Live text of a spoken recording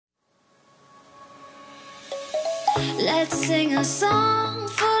Let's sing a song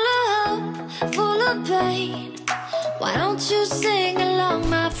full of hope, full of pain. Why don't you sing along,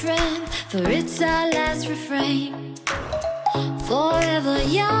 my friend, for it's our last refrain. Forever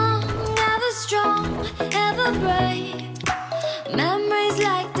young, ever strong, ever brave. Memories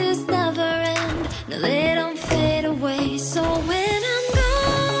like this never end, no, they don't fade away. So when I'm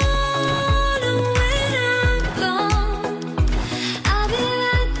gone, oh, when I'm gone, I'll be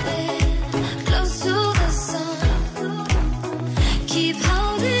right there, close to the sun. Keep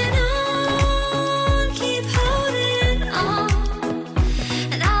holding on, keep holding on,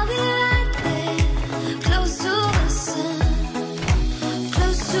 and I'll be right there, close to the sun,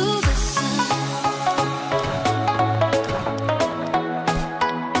 close to the sun.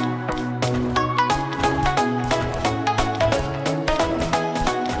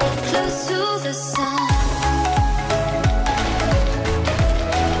 Close to the sun.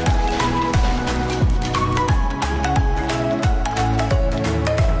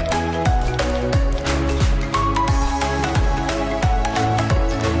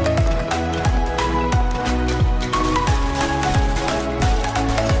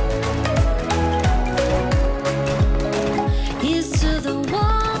 Here's to the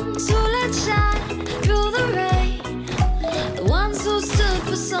ones who let shine through the rain, the ones who stood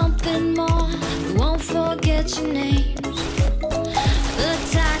for something more. We won't forget your names. The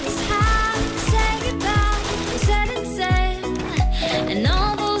tide is high, say goodbye, we set it sail, and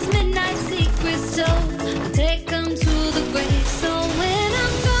all those midnight secrets told, we'll take them to the grave. So when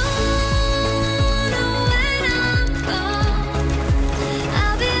I'm gone, oh, when I'm gone,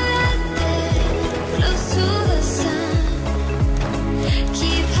 I'll be right there, close to the sun.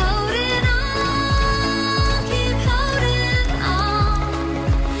 Keep holding on, keep holding on,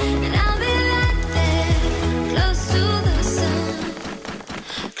 and I'll be right there, close to the sun,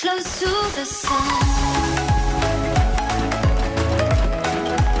 close to the sun. Close to the sun.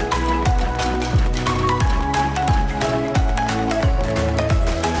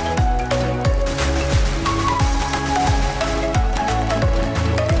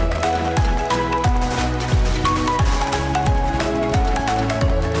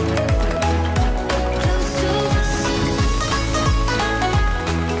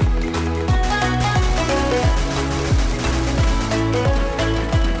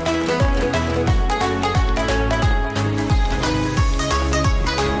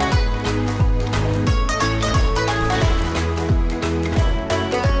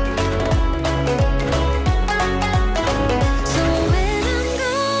 So when I'm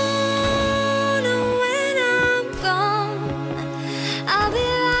gone, oh, when I'm gone, I'll be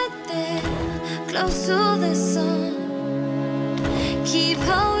right there, close to the sun. Keep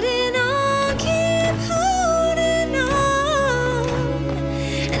holding on, keep holding on,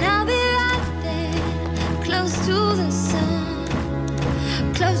 and I'll be right there, close to the sun,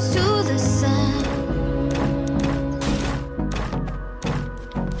 close to the sun.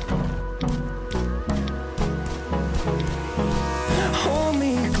 Hold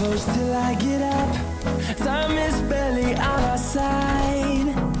me close till I get up. Time is barely on our side.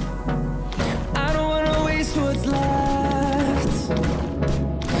 I don't wanna waste what's left.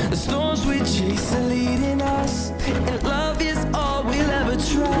 The storms we chase are leading us, and love is all we'll ever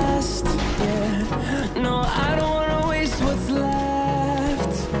trust. Yeah, no, I don't wanna waste what's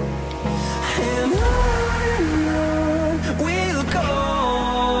left. And on we'll go,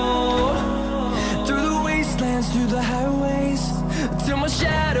 through the wastelands, through the highways, till my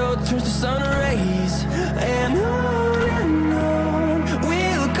shadow turns to sun rays.